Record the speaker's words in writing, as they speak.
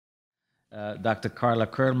Dr. KARLA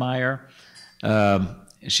KURRELMEYER.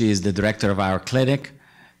 She is the director of our clinic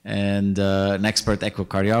and an expert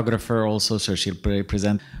echocardiographer also, so she'll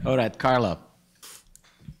present. All right, KARLA.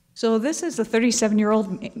 So this is a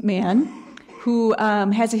 37-year-old man who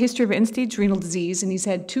has a history of end-stage renal disease, and he's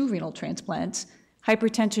had 2 renal transplants,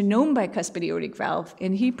 hypertension known by cuspid aortic valve,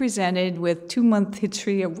 and he presented with 2-month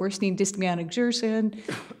history of worsening dyspnea on exertion.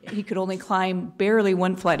 He could only climb barely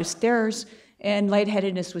 1 flight of stairs, and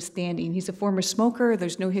lightheadedness was standing. He's a former smoker.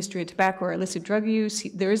 There's no history of tobacco or illicit drug use.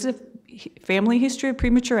 There is a family history of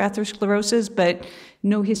premature atherosclerosis, but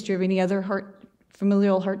no history of any other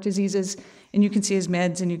familial heart diseases. And you can see his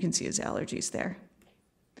meds and you can see his allergies there.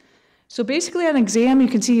 So basically on exam, you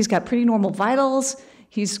can see he's got pretty normal vitals.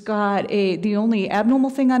 He's got the only abnormal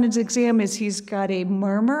thing on his exam is he's got a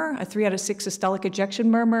murmur, a 3 out of 6 systolic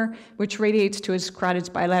ejection murmur, which radiates to his carotids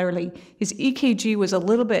bilaterally. His EKG was a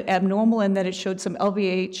little bit abnormal in that it showed some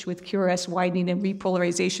LVH with QRS widening and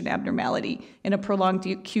repolarization abnormality. In a prolonged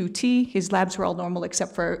QT, his labs were all normal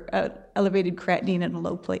except for elevated creatinine and a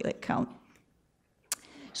low platelet count.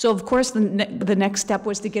 So of course, the next step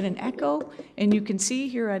was to get an echo, and you can see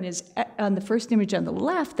here on the first image on the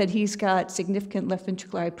left that he's got significant left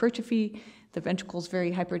ventricular hypertrophy. The ventricle is very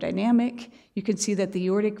hyperdynamic. You can see that the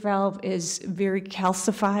aortic valve is very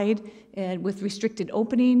calcified and with restricted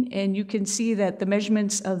opening, and you can see that the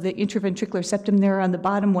measurements of the interventricular septum there on the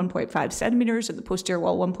bottom, 1.5 centimeters, and the posterior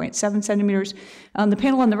wall, 1.7 centimeters. On the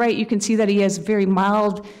panel on the right, you can see that he has very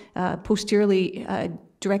mild posteriorly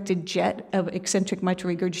directed jet of eccentric mitral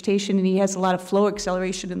regurgitation, and he has a lot of flow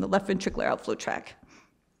acceleration in the left ventricular outflow tract.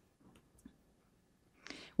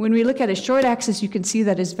 When we look at his short axis, you can see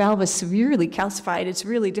that his valve is severely calcified. It's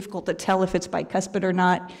really difficult to tell if it's bicuspid or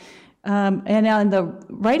not. And on the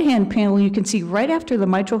right-hand panel, you can see right after the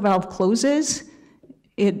mitral valve closes,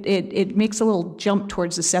 it makes a little jump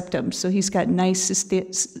towards the septum. So he's got nice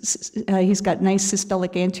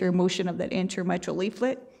systolic anterior motion of that anterior mitral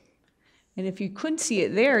leaflet. And if you couldn't see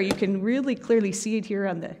it there, you can really clearly see it here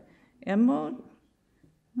on the M mode.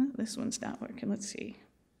 Well, this one's not working. Let's see.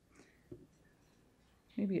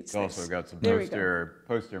 Maybe it's this. Also got some posterior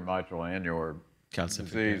mitral annular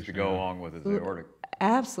disease to go along with his aortic.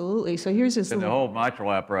 Absolutely. So here's this. And the whole mitral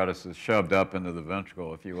apparatus is shoved up into the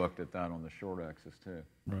ventricle if you looked at that on the short axis too.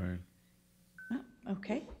 Right. Oh,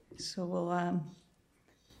 okay. So we'll.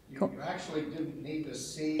 You actually didn't need to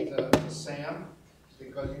see the SAM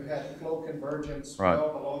because you had flow convergence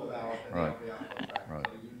well below the valve and the alveolar tract.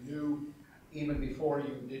 So you knew even before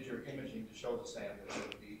you did your imaging to show the SAM that it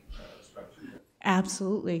would be structured.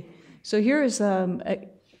 Absolutely. So here is a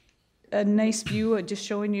nice view just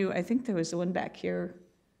showing you, I think there was the one back here.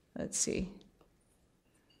 Let's see.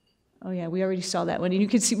 Oh yeah, we already saw that one. And you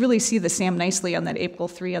can really see the SAM nicely on that apical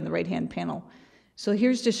 3 on the right-hand panel. So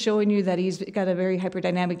here's just showing you that he's got a very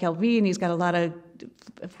hyperdynamic LV and he's got a lot of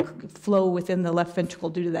flow within the left ventricle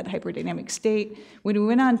due to that hyperdynamic state. When we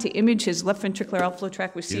went on to image his left ventricular outflow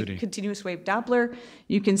tract with continuous wave Doppler,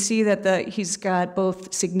 you can see that he's got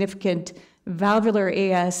both significant valvular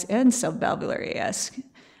AS and subvalvular AS.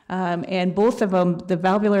 And both of them, the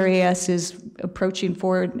valvular AS is approaching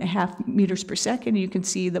 4.5 meters per second. You can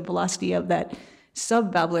see the velocity of that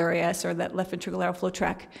subvalvular AS, or that left ventricular outflow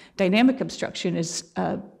tract dynamic obstruction, is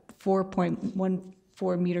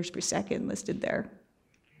 4.14 meters per second listed there.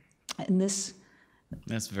 And this.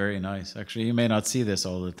 That's very nice. Actually, you may not see this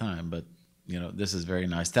all the time, but you know, this is very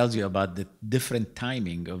nice. Tells you about the different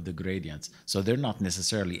timing of the gradients. So they're not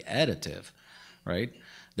necessarily additive, right?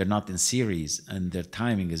 They're not in series, and their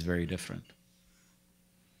timing is very different.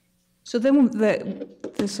 So then the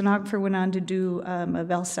sonographer went on to do a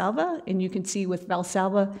Valsalva, and you can see with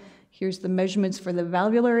Valsalva, here's the measurements for the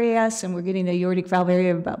valvular AS, and we're getting a aortic valve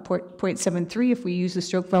area of about 0.73 if we use the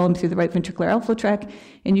stroke volume through the right ventricular outflow tract.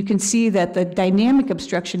 And you can see that the dynamic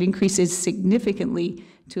obstruction increases significantly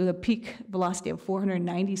to a peak velocity of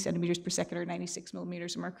 490 centimeters per second, or 96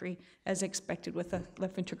 millimeters of mercury, as expected with a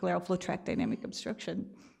left ventricular outflow tract dynamic obstruction.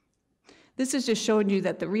 This is just showing you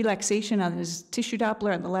that the relaxation on his tissue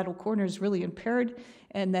Doppler on the lateral corner is really impaired,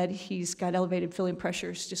 and that he's got elevated filling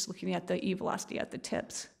pressures just looking at the E velocity at the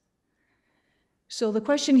tips. So the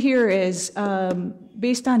question here is,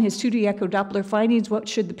 based on his 2D echo Doppler findings, what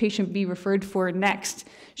should the patient be referred for next?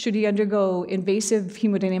 Should he undergo invasive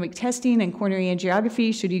hemodynamic testing and coronary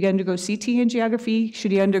angiography? Should he undergo CT angiography?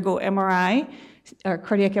 Should he undergo MRI, or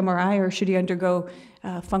cardiac MRI, or should he undergo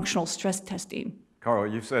functional stress testing? Carl,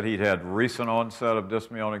 you said he'd had recent onset of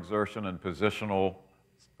dyspnea on exertion and positional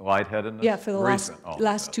lightheadedness? Yeah, for the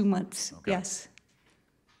last 2 months, okay. Yes.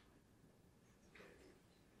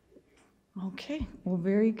 Okay, well,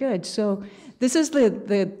 very good. So this is the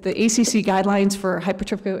ACC guidelines for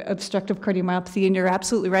hypertrophic obstructive cardiomyopathy, and you're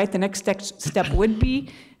absolutely right. The next step would be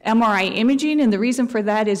MRI imaging, and the reason for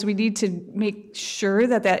that is we need to make sure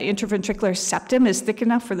that that interventricular septum is thick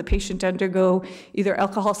enough for the patient to undergo either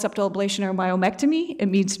alcohol septal ablation or myomectomy. It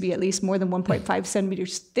needs to be at least more than 1.5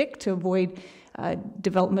 centimeters thick to avoid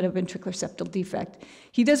development of ventricular septal defect.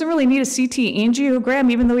 He doesn't really need a CT angiogram,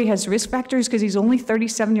 even though he has risk factors, because he's only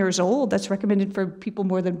 37 years old. That's recommended for people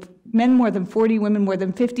men more than 40, women more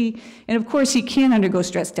than 50. And of course, he can undergo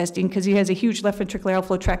stress testing because he has a huge left ventricular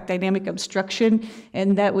outflow tract dynamic obstruction,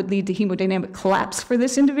 and that would lead to hemodynamic collapse for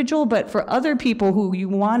this individual. But for other people who you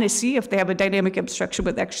want to see if they have a dynamic obstruction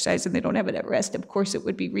with exercise and they don't have it at rest, of course, it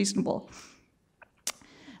would be reasonable.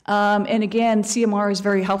 And again, CMR is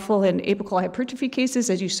very helpful in apical hypertrophy cases,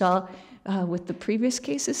 as you saw with the previous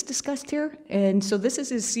cases discussed here. And so this is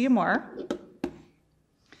his CMR.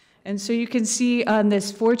 And so you can see on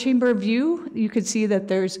this 4-chamber view, you can see that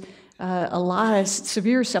there's a lot of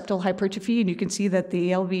severe septal hypertrophy, and you can see that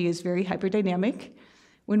the LV is very hyperdynamic.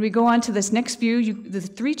 When we go on to this next view, the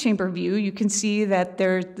 3-chamber view, you can see that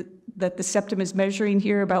that the septum is measuring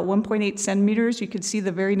here about 1.8 centimeters. You can see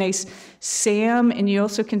the very nice SAM, and you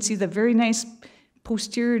also can see the very nice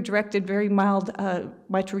posterior directed, very mild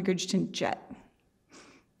mitral regurgitant jet.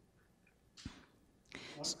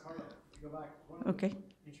 Okay.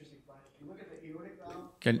 Interesting finding. If you look at the aortic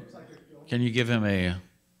valve, can you give him a...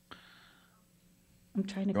 I'm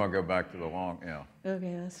trying to... You want to go back to the long, yeah.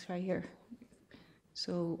 Okay, let's try here.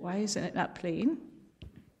 So why isn't it not playing?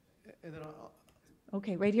 And then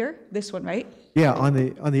Okay, right here, this one, right? yeah, on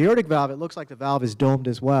the aortic valve, it looks like the valve is domed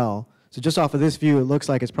as well. So just off of this view, it looks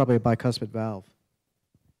like it's probably a bicuspid valve.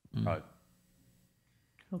 Right.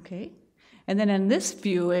 Okay. And then in this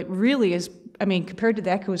view, it really is, I mean, compared to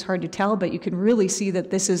the echo, it's hard to tell, but you can really see that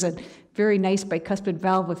this is a very nice bicuspid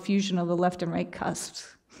valve with fusion of the left and right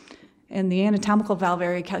cusps. And the anatomical valve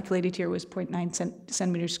area calculated here was 0.9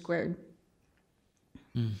 centimeters squared.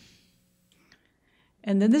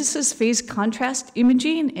 And then this is phase contrast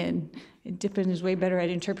imaging, and Dipan is way better at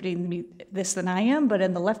interpreting this than I am, but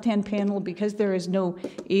in the left-hand panel, because there is no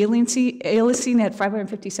aeolocene at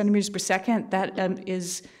 550 centimeters per second, that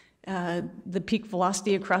is the peak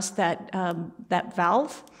velocity across that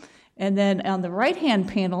valve. And then on the right-hand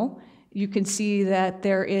panel, you can see that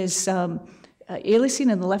there is aeolocene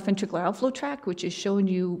in the left ventricular outflow tract, which is showing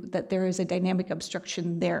you that there is a dynamic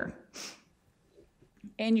obstruction there.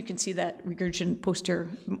 And you can see that regurgitant posterior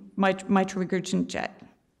mitral regurgitant jet.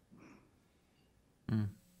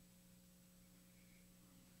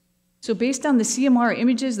 So based on the CMR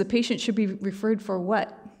images, the patient should be referred for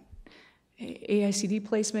what? AICD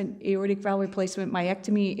placement, aortic valve replacement,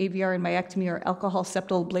 myectomy, AVR and myectomy, or alcohol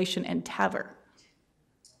septal ablation and TAVR.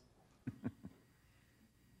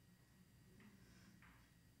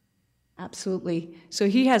 Absolutely. So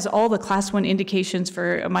he has all the class 1 indications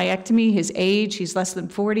for a myectomy, his age, he's less than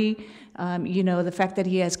 40, you know, the fact that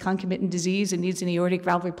he has concomitant disease and needs an aortic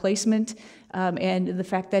valve replacement, and the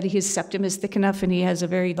fact that his septum is thick enough and he has a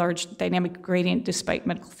very large dynamic gradient despite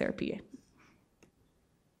medical therapy.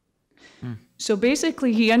 So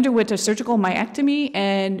basically, he underwent a surgical myectomy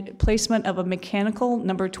and placement of a mechanical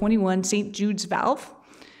number 21 St. Jude's valve,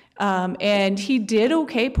 and he did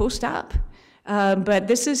okay post-op. But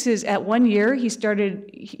this is his, at 1 year, he started,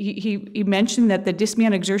 he mentioned that the dyspnea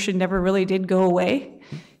on exertion never really did go away.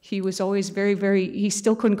 He was always he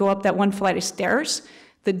still couldn't go up that one flight of stairs.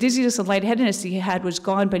 The dizziness and lightheadedness he had was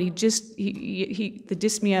gone, but the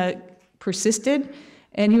dyspnea persisted.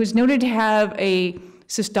 And he was noted to have a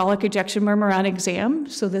systolic ejection murmur on exam,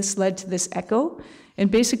 so this led to this echo. And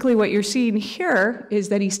basically what you're seeing here is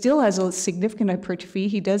that he still has a significant hypertrophy.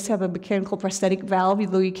 He does have a mechanical prosthetic valve,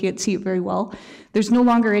 although you can't see it very well. There's no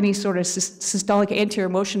longer any sort of systolic anterior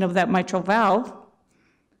motion of that mitral valve.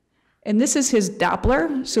 And this is his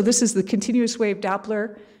Doppler. So this is the continuous wave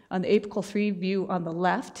Doppler on the apical 3 view on the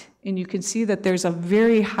left. And you can see that there's a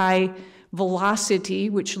very high velocity,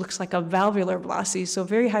 which looks like a valvular velocity. So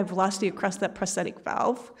very high velocity across that prosthetic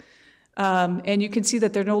valve. And you can see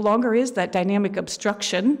that there no longer is that dynamic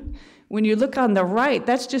obstruction. When you look on the right,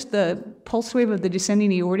 that's just the pulse wave of the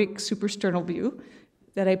descending aortic suprasternal view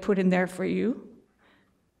that I put in there for you.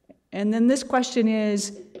 And then this question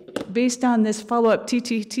is, based on this follow-up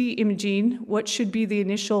TTT imaging, what should be the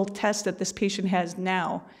initial test that this patient has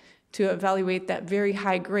now to evaluate that very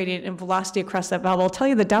high gradient and velocity across that valve? I'll tell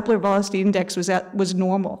you the Doppler velocity index was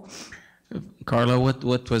normal. Carla,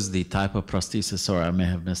 what was the type of prosthesis? Sorry, I may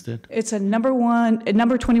have missed it. It's a number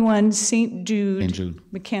 21 St. Jude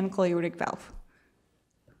mechanical aortic valve.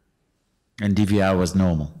 And DVI was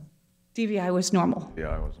normal? DVI was normal.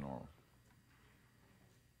 DVI was normal.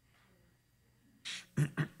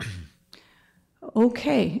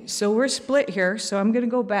 Okay, so we're split here, so I'm going to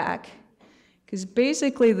go back. Because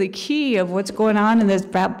basically the key of what's going on in this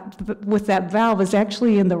with that valve is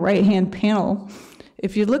actually in the right-hand panel.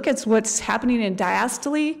 If you look at what's happening in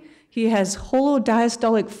diastole, he has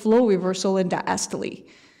holodiastolic flow reversal in diastole.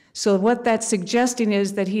 So what that's suggesting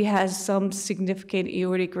is that he has some significant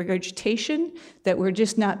aortic regurgitation that we're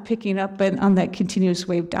just not picking up on that continuous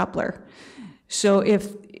wave Doppler. So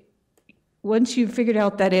if once you've figured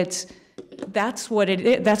out that that's what it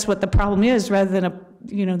is, that's what the problem is, rather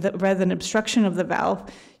than obstruction of the valve,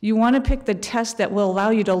 you want to pick the test that will allow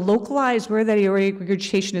you to localize where that aortic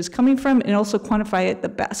regurgitation is coming from and also quantify it the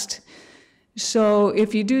best. So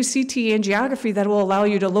if you do CT angiography, that will allow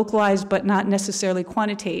you to localize but not necessarily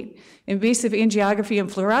quantitate. Invasive angiography and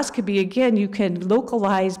fluoroscopy, again, you can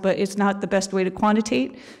localize, but it's not the best way to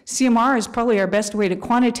quantitate. CMR is probably our best way to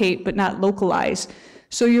quantitate, but not localize.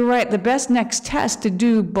 So you're right, the best next test to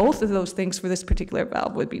do both of those things for this particular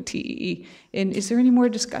valve would be TEE. And is there any more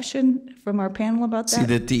discussion from our panel about that? See,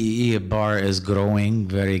 the TEE bar is growing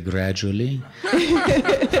very gradually.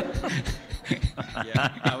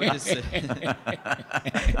 Yeah, I would just say,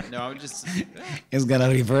 no, I would just. It's going to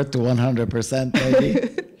revert to 100%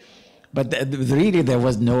 maybe. But really, there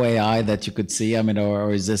was no AI that you could see? I mean,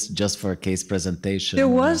 or is this just for a case presentation? There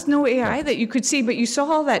was no AI that you could see, but you saw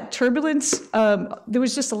all that turbulence. There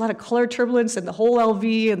was just a lot of color turbulence in the whole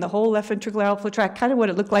LV and the whole left ventricular outflow tract, kind of what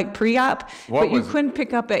it looked like pre-op, but you couldn't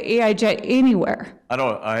pick up an AI jet anywhere.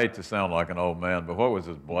 I hate to sound like an old man, but what was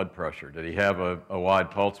his blood pressure? Did he have a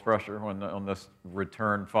wide pulse pressure on this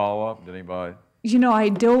return follow-up? Did anybody? You know, I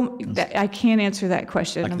can't answer that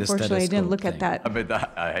question. Like unfortunately, I didn't look at that. I mean,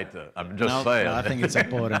 I hate to, I'm just saying. No, I think it's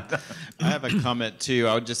important. I have a comment too.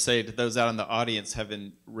 I would just say to those out in the audience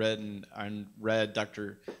having read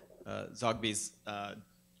Dr. Zoghbi's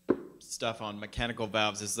stuff on mechanical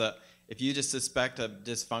valves is that if you just suspect a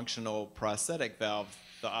dysfunctional prosthetic valve,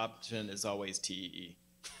 the option is always TEE.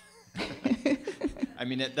 I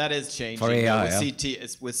mean, that is changing for AI, with CT.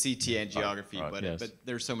 It's with CT angiography, but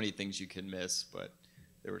there's so many things you can miss. But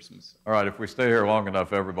there were some. All right, if we stay here long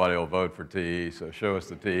enough, everybody will vote for TEE. So show us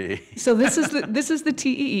the TEE. So this is the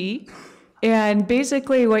TEE, and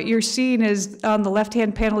basically what you're seeing is on the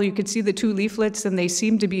left-hand panel you can see the two leaflets, and they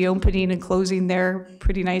seem to be opening and closing there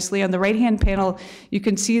pretty nicely. On the right-hand panel, you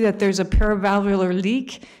can see that there's a paravalvular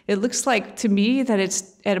leak. It looks like to me that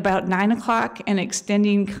it's at about 9 o'clock and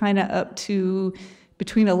extending kind of up to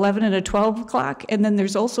between 11 and 12 o'clock, and then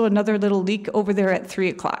there's also another little leak over there at 3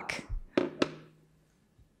 o'clock.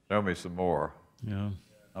 Show me some more. Yeah.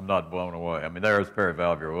 I'm not blown away. I mean, there is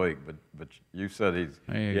perivalvular leak, but you said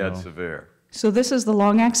he had severe. So this is the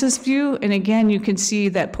long axis view, and again, you can see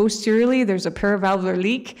that posteriorly there's a paravalvular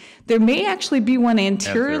leak. There may actually be one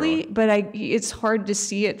anteriorly, but it's hard to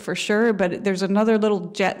see it for sure, but there's another little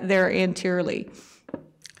jet there anteriorly.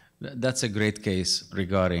 That's a great case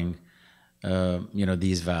regarding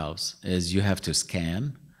these valves, is you have to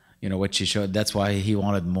scan, what she showed. That's why he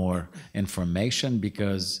wanted more information,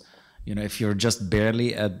 because, if you're just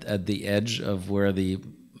barely at the edge of where the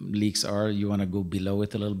leaks are, you want to go below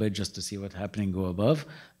it a little bit just to see what's happening, go above.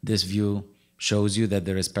 This view shows you that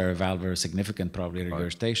there is paravalvular significant probably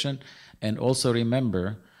regurgitation. Right. And also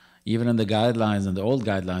remember, even in the guidelines, and the old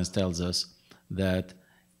guidelines tells us that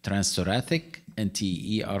transthoracic and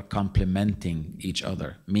TEE are complementing each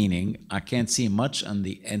other, meaning I can't see much on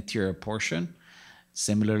the anterior portion.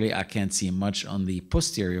 Similarly, I can't see much on the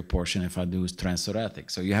posterior portion if I do transthoracic.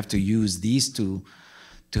 So you have to use these two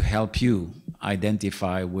to help you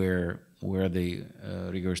identify where the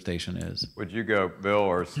regurgitation is. Would you go, Bill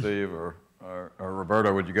or Steve or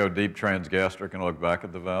Roberto, would you go deep transgastric and look back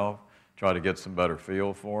at the valve, try to get some better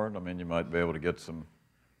feel for it? I mean, you might be able to get some.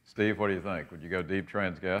 Steve, what do you think? Would you go deep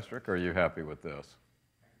transgastric, or are you happy with this?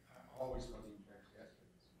 I'm always going deep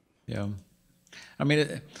transgastric. Yeah. I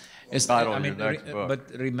mean, it's title of your next book.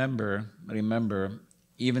 But remember,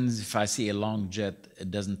 even if I see a long jet,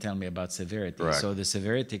 it doesn't tell me about severity. Correct. So the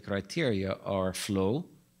severity criteria are flow,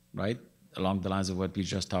 right, along the lines of what we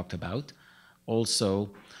just talked about.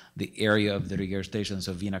 Also, the area of the regurgitation,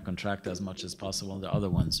 so vena contracta as much as possible, the other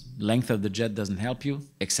ones. Length of the jet doesn't help you.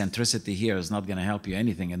 Eccentricity here is not going to help you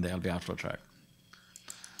anything in the LV outflow tract.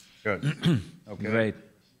 Good. Okay. Great.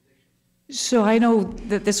 So I know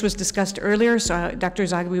that this was discussed earlier, so Dr.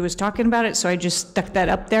 Zoghbi was talking about it, so I just stuck that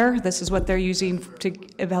up there. This is what they're using to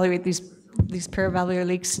evaluate these paravalvular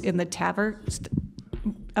leaks in the TAVR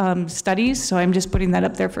studies, so I'm just putting that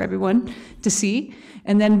up there for everyone to see.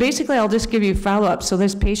 And then basically I'll just give you follow-up. So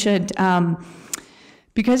this patient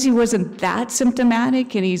Because he wasn't that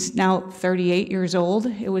symptomatic and he's now 38 years old,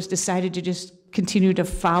 it was decided to just continue to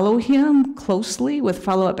follow him closely with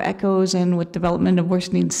follow-up echoes and with development of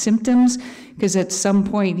worsening symptoms, because at some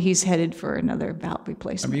point he's headed for another valve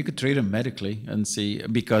replacement. I mean, you could treat him medically and see,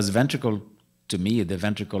 because ventricle, to me, the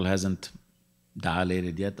ventricle hasn't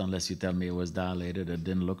dilated yet, unless you tell me it was dilated. It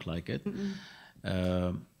didn't look like it.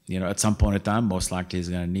 You know, at some point in time, most likely he's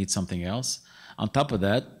going to need something else. On top of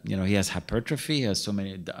that, you know, he has hypertrophy, he has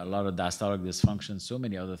a lot of diastolic dysfunction, so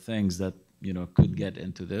many other things that, you know, could get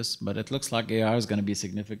into this. But it looks like AR is going to be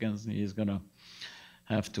significant. He's going to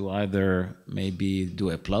have to either maybe do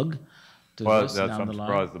a plug to this down the line.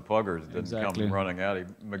 I'm surprised the pluggers didn't come running at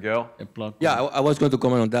him. Miguel? A plug. Yeah, I was going to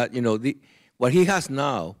comment on that. You know, what he has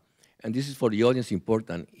now, and this is for the audience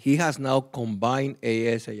important, he has now combined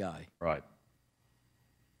ASAI. Right.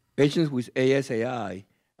 Patients with ASAI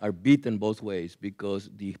are beaten both ways because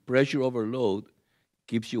the pressure overload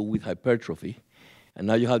keeps you with hypertrophy, and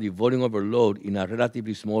now you have the volume overload in a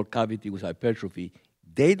relatively small cavity with hypertrophy.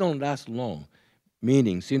 They don't last long,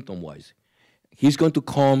 meaning symptom-wise. He's going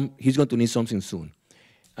to need something soon.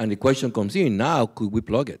 And the question comes in, now could we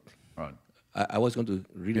plug it? Right. I was going to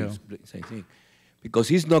really explain the same thing. Because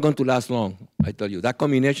he's not going to last long, I tell you. That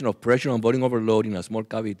combination of pressure and volume overload in a small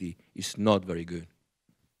cavity is not very good.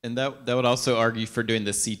 And that would also argue for doing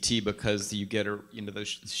the CT, because you get, you know,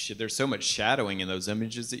 there's so much shadowing in those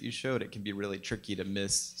images that you showed. It can be really tricky to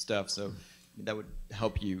miss stuff. So that would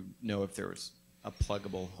help you know if there was a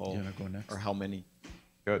pluggable hole or how many.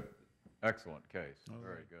 Good. Excellent case.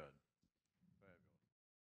 Very good.